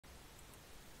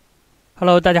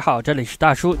Hello， 大家好，这里是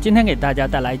大叔，今天给大家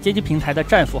带来街机平台的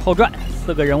战斧后传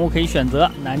，4个人物可以选择，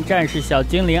男战士、小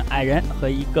精灵、矮人和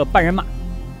一个半人马。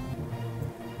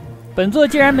本作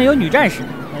既然没有女战士，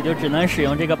那就只能使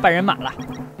用这个半人马了。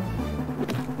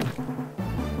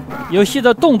游戏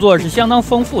的动作是相当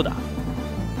丰富的，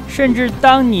甚至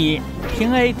当你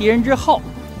平 A 敌人之后，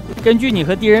根据你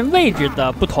和敌人位置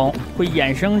的不同，会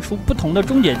衍生出不同的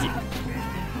终结技。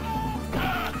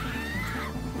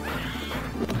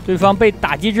对方被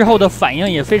打击之后的反应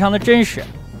也非常的真实。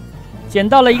捡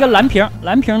到了一个蓝瓶，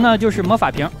蓝瓶呢就是魔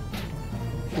法瓶，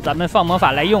是咱们放魔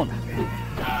法来用的。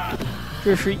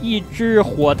这是一只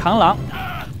火螳螂。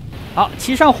好，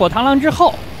骑上火螳螂之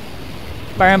后，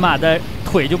半人马的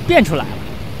腿就变出来了。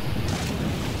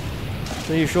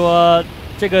所以说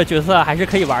这个角色还是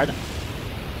可以玩的。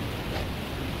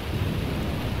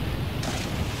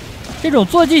这种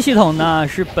坐骑系统呢，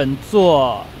是本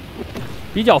作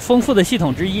比较丰富的系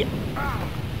统之一，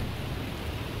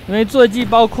因为坐骑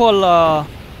包括了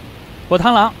火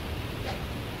螳螂、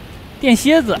电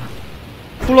蝎子、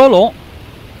骷髅龙，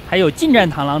还有近战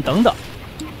螳螂等等，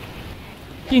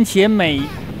并且每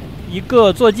一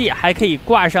个坐骑还可以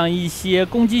挂上一些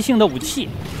攻击性的武器，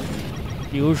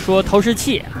比如说投石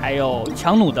器，还有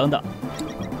强弩等等。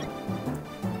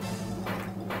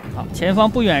好，前方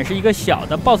不远是一个小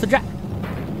的 BOSS 战。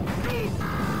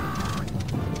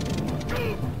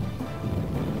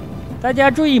大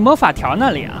家注意魔法条那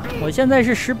里啊，我现在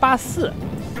是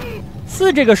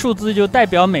18-4，4这个数字就代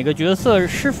表每个角色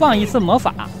释放一次魔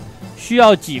法需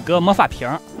要几个魔法瓶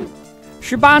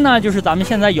，18呢就是咱们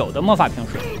现在有的魔法瓶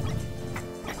数。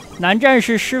男战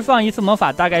士释放一次魔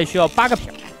法大概需要8个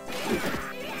瓶，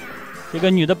这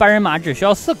个女的半人马只需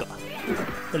要4个。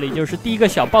这里就是第一个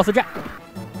小 BOSS 战，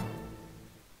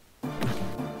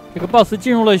这个 BOSS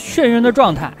进入了眩晕的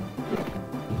状态。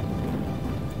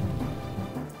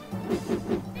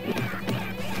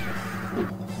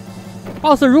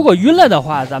BOSS 如果晕了的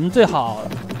话，咱们最好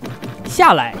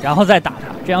下来然后再打他，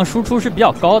这样输出是比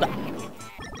较高的。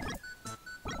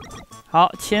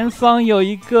好，前方有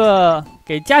一个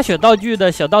给加血道具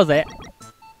的小盗贼。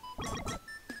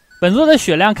本作的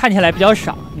血量看起来比较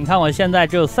少，你看我现在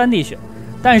只有3滴血，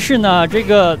但是呢，这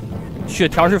个血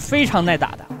条是非常耐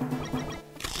打的。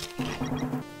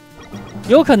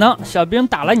有可能小兵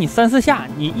打了你3-4下，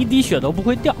你1滴血都不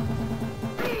会掉。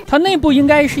它内部应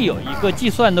该是有一个计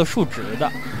算的数值的，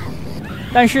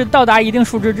但是到达一定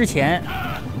数值之前，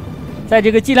在这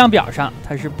个计量表上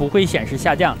它是不会显示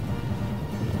下降的。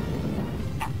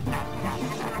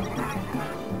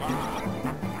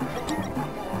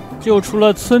救出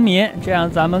了村民，这样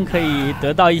咱们可以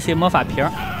得到一些魔法瓶。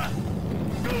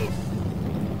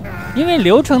因为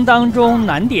流程当中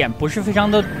难点不是非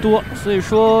常的多，所以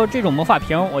说这种魔法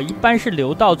瓶我一般是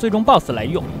留到最终 BOSS 来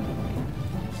用。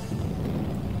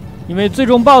因为最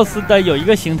终 BOSS 的有一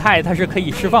个形态，它是可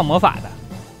以释放魔法的。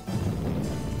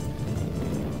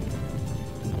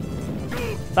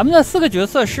咱们的4个角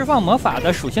色释放魔法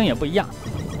的属性也不一样。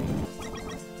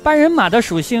半人马的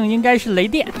属性应该是雷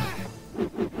电，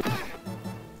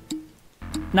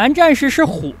男战士是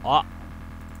火，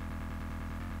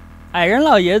矮人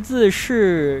老爷子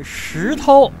是石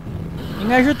头，应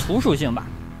该是土属性吧。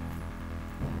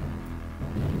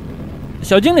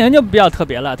小精灵就比较特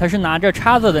别了，他是拿着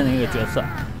叉子的那个角色，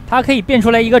他可以变出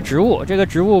来一个植物，这个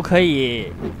植物可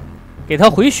以给他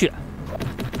回血，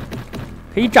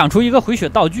可以长出一个回血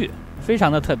道具，非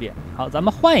常的特别。好，咱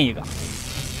们换一个，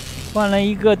换了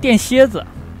一个电蝎子。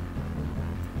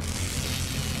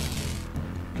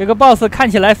这个 BOSS 看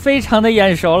起来非常的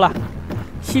眼熟了，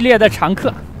系列的常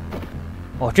客。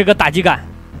哦，这个打击感，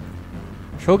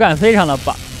手感非常的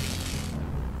棒。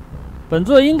本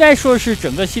作应该说是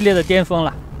整个系列的巅峰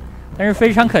了，但是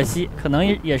非常可惜，可能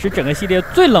也是整个系列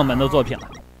最冷门的作品了。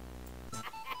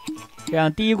这样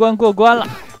第一关过关了，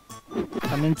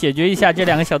咱们解决一下这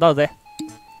2个小盗贼。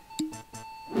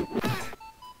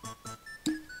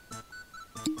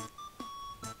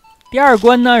第2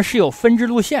关呢是有分支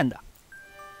路线的，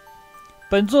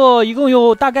本作一共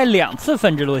有大概2次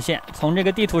分支路线，从这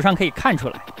个地图上可以看出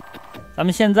来。咱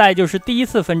们现在就是第1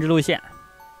次分支路线。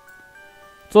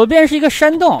左边是一个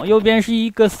山洞，右边是一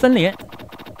个森林。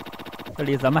这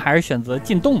里咱们还是选择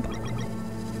进洞吧。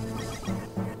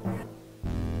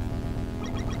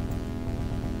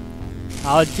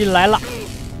好，进来了。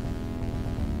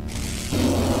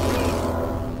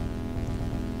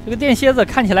这个电蝎子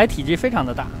看起来体积非常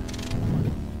的大。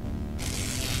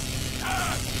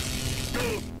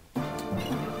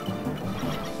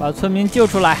把村民救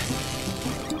出来。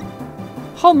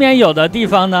后面有的地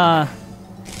方呢，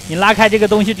你拉开这个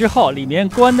东西之后，里面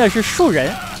关的是树人。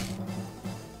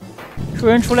主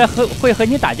人出来会和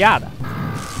你打架的，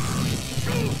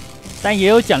但也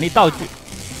有奖励道具。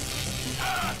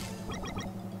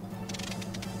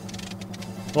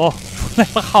哦，出来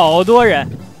了好多人。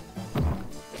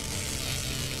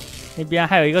那边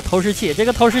还有一个投石器，这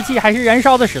个投石器还是燃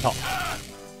烧的石头。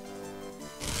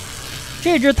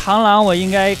这只螳螂我应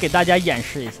该给大家演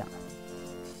示一下，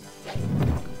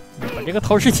把这个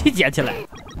投石器捡起来。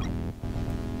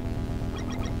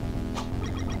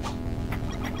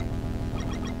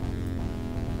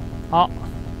好，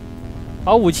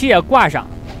把武器也挂上。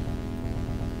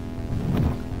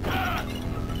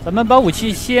咱们把武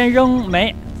器先扔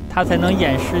没，它才能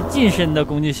演示近身的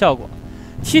攻击效果。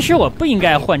其实我不应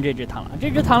该换这只螳螂，这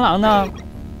只螳螂呢，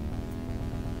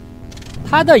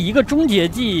它的一个终结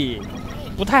技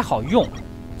不太好用。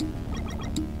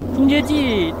终结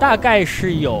技大概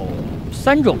是有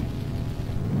3种，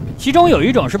其中有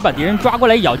一种是把敌人抓过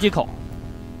来咬几口，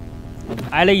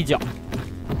挨了一脚。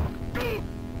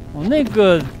那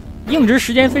个硬直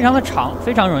时间非常的长，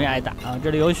非常容易挨打啊！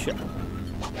这里有血。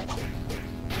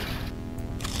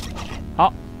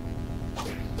好，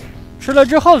吃了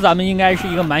之后，咱们应该是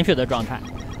一个满血的状态。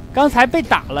刚才被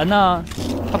打了呢，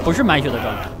它不是满血的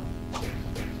状态。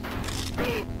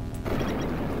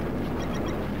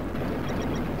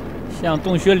向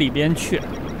洞穴里边去。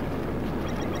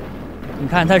你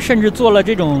看，他甚至做了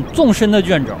这种纵深的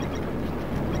卷轴。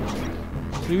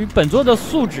对于本作的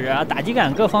素质啊、打击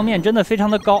感各方面真的非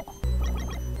常的高，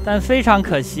但非常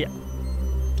可惜，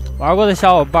玩过的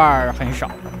小伙伴很少。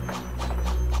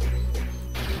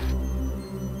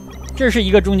这是一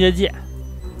个终结技，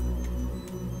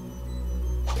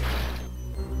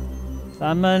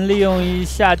咱们利用一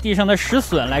下地上的石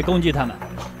笋来攻击他们。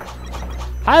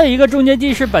还有一个终结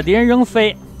技是把敌人扔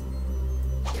飞，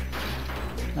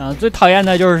最讨厌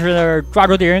的就是抓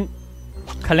住敌人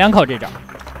啃2口这招。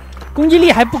攻击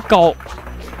力还不高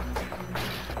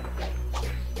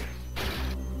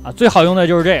啊！最好用的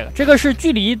就是这个是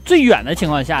距离最远的情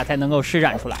况下才能够施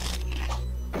展出来。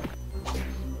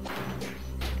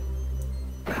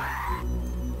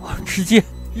哇，直接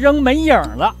扔没影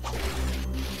了。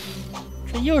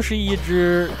这又是一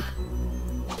只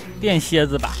电蝎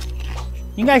子吧？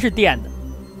应该是电的。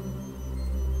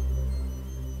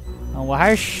我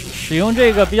还是使用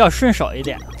这个比较顺手一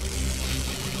点。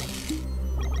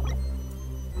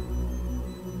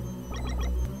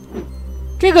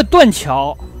这个断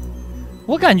桥，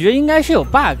我感觉应该是有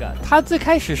bug。它最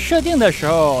开始设定的时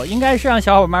候，应该是让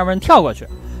小伙伴们跳过去，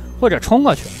或者冲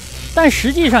过去。但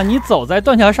实际上，你走在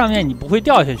断桥上面，你不会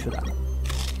掉下去的。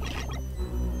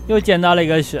又捡到了一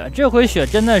个血，这回血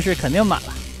真的是肯定满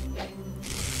了。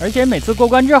而且每次过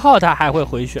关之后，它还会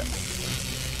回血。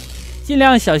尽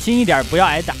量小心一点，不要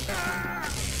挨打。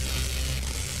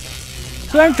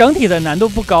虽然整体的难度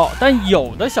不高，但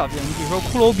有的小兵，比如说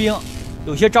骷髅兵。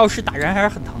有些招式打人还是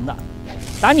很疼的，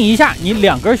打你一下，你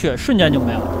2根血瞬间就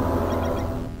没有了。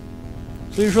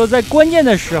所以说，在关键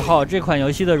的时候，这款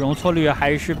游戏的容错率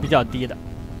还是比较低的。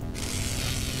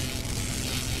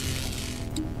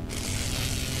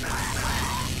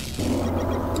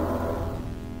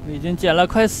我已经捡了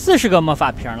快40个魔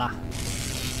法瓶了，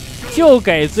就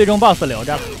给最终 BOSS 留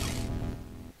着了。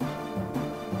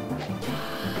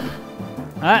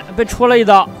哎，被戳了一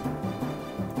刀。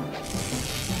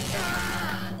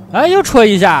哎，又戳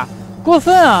一下，过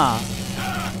分啊！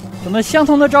怎么相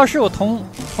同的招式我同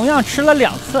样吃了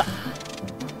2次？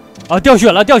哦，掉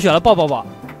血了，掉血了，爆！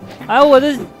哎，我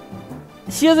的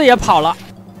蝎子也跑了。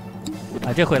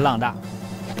啊，这回浪大，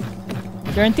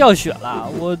竟然掉血了！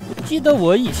我记得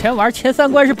我以前玩前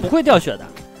3关是不会掉血的，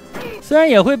虽然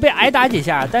也会被挨打几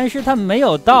下，但是它没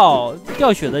有到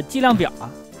掉血的剂量表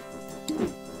啊。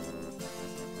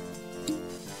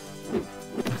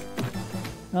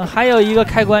还有一个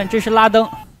开关，这是拉灯。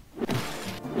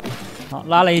好，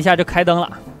拉了一下就开灯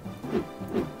了。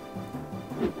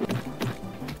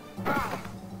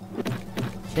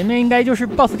前面应该就是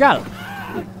BOSS 战了。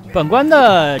本关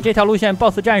的这条路线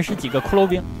BOSS 战是几个骷髅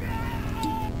兵。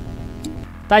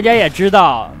大家也知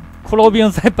道，骷髅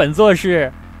兵在本作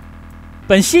是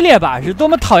本系列吧，是多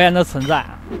么讨厌的存在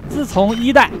啊！自从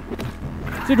1代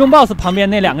最终 BOSS 旁边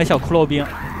那2个小骷髅兵，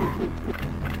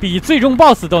比最终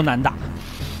BOSS 都难打。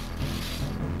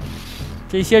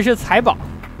这些是财宝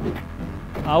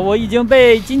啊！我已经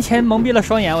被金钱蒙蔽了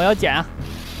双眼，我要捡啊！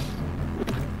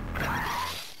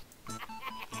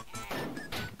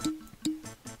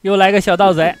又来个小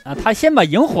盗贼啊！他先把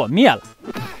萤火灭了。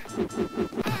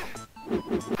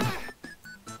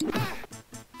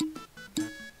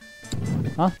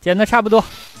好，捡的差不多。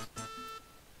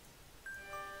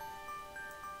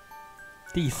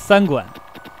第3关，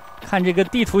看这个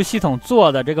地图系统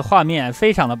做的这个画面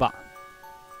非常的棒。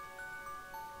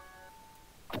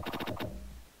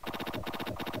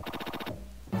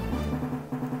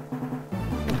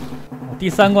第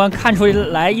3关看出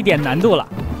来一点难度了，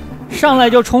上来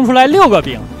就冲出来6个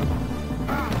兵。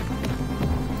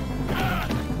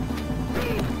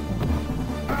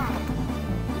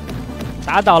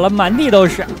 打倒了满地都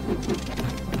是，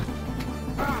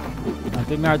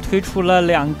对面推出了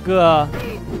2个，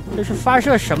这是发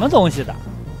射什么东西的？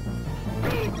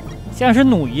像是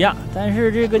弩一样，但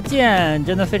是这个剑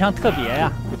真的非常特别呀。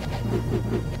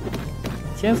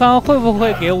前方会不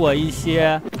会给我一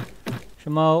些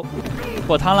什么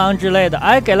火螳螂之类的？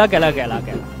哎，给了。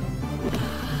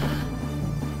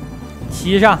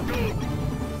骑上。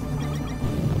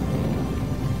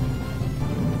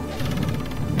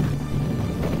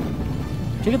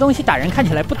 这个东西打人看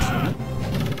起来不疼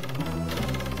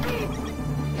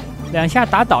，2下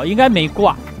打倒应该没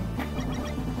挂。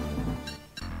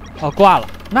哦，挂了，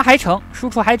那还成，输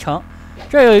出还成。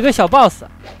这有一个小 boss，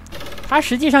 他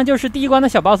实际上就是第1关的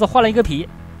小 boss 换了一个皮。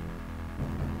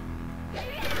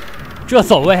这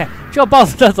走位，这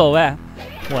boss 的走位，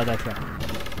我的天！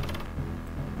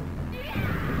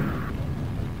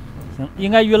行，应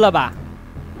该晕了吧？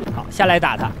好，下来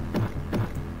打他。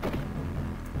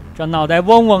 这脑袋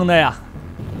嗡嗡的呀，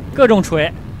各种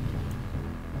锤。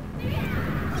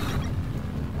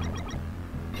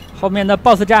后面的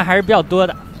BOSS 战还是比较多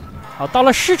的。好，到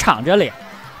了市场这里，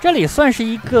这里算是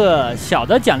一个小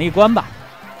的奖励关吧。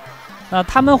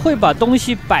他们会把东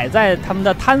西摆在他们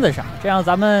的摊子上，这样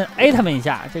咱们 A 他们一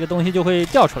下，这个东西就会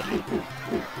掉出来。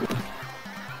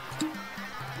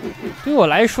对我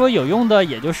来说，有用的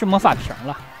也就是魔法瓶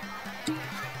了。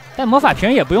 但魔法瓶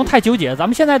也不用太纠结，咱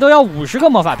们现在都要50个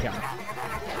魔法瓶，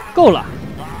够了。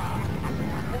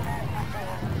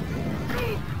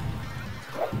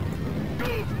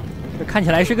这看起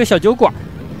来是个小酒馆。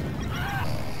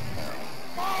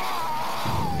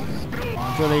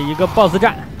这里一个 BOSS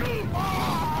战，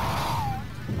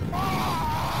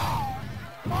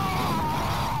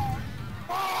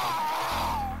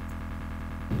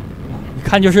一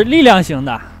看就是力量型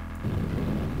的，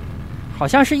好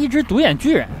像是一只独眼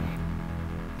巨人。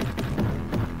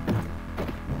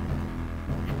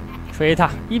 锤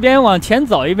他，一边往前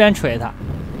走一边锤他，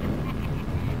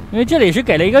因为这里是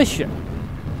给了一个血。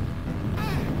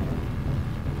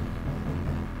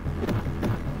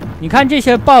你看这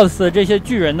些 BOSS 这些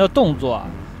巨人的动作，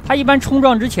他一般冲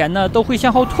撞之前呢都会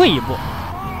向后退一步。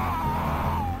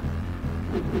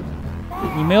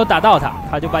你没有打到他，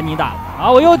他就把你打了。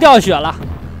啊，我又掉血了，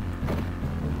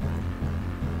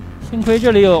幸亏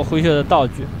这里有回血的道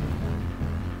具。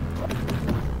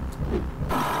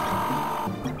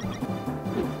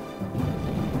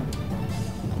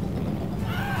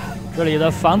 这里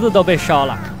的房子都被烧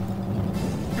了。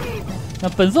那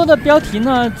本作的标题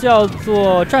呢，叫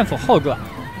做《战斧后传》，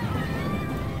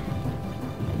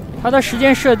它的时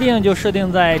间设定就设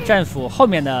定在战斧后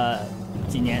面的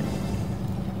几年。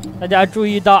大家注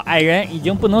意到，矮人已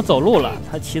经不能走路了，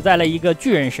他骑在了一个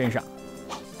巨人身上。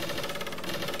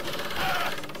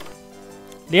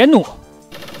连弩，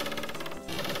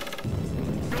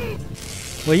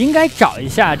我应该找一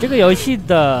下这个游戏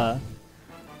的。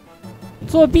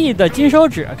 作弊的金手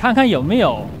指，看看有没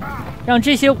有让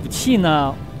这些武器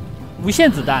呢无限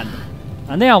子弹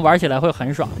的那样玩起来会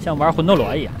很爽，像玩魂斗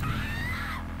罗一样。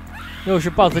又是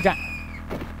BOSS 战，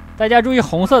大家注意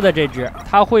红色的这只，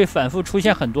它会反复出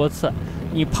现很多次，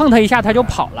你碰它一下它就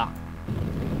跑了。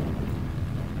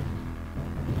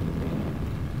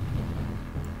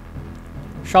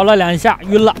烧了2下，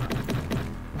晕了。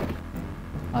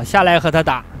下来和他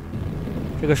打，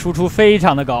这个输出非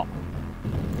常的高。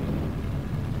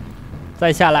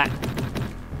 再下来，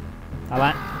打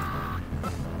完。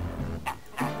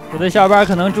有的小伙伴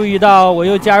可能注意到，我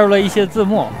又加入了一些字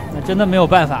幕，那真的没有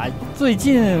办法。最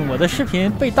近我的视频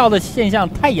被盗的现象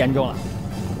太严重了，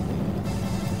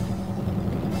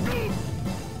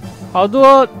好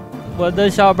多我的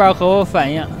小伙伴和我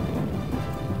反映，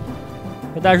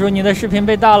大叔你的视频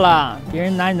被盗了，别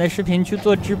人拿你的视频去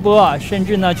做直播，甚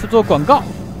至呢去做广告，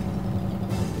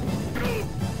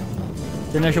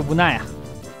真的是无奈啊。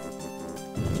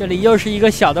 这里又是一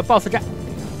个小的 BOSS 战，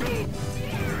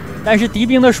但是敌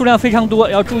兵的数量非常多，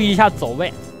要注意一下走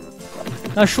位。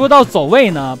那说到走位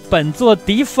呢，本作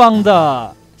敌方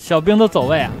的小兵的走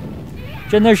位啊，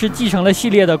真的是继承了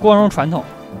系列的光荣传统，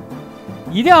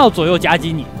一定要左右夹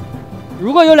击你。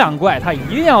如果有2怪，他一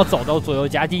定要走到左右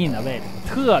夹击你的位置，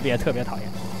特别讨厌。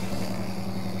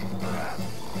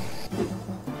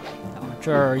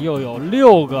这儿又有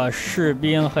6个士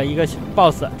兵和一个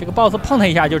BOSS， 这个 BOSS 碰他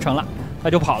一下就成了。 他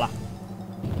就跑了，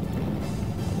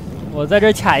我在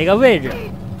这卡一个位置。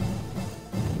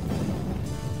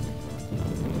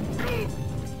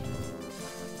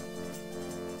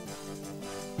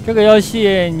这个游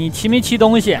戏你骑没骑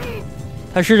东西，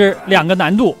它是2个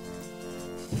难度。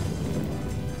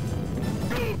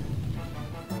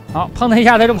好，碰它一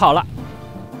下它就跑了。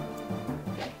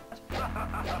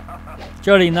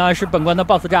这里呢是本关的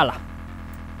BOSS 战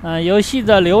了。游戏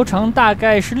的流程大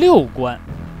概是6关，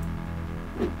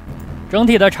整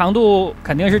体的长度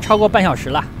肯定是超过半小时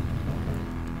了。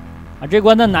这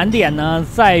关的难点呢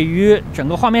在于整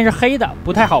个画面是黑的，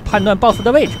不太好判断 BOSS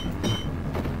的位置。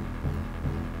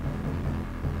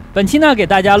本期呢给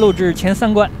大家录制前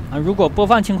3关如果播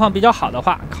放情况比较好的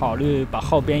话，考虑把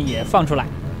后边也放出来。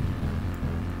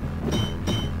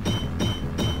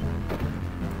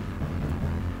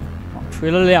锤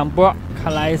了2波，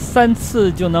看来3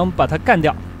次就能把它干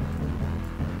掉。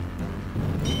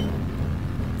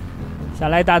下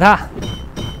来打他。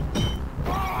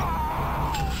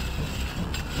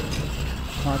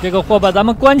这个货把咱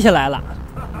们关起来了。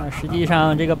实际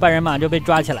上这个半人马就被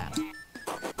抓起来了。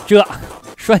这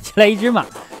拴起来一只马，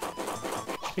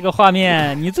这个画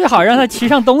面你最好让他骑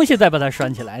上东西再把它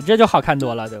拴起来，这就好看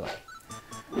多了，对吧？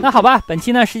那好吧，本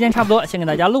期呢时间差不多，先给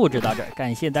大家录制到这儿，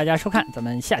感谢大家收看，咱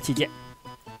们下期见。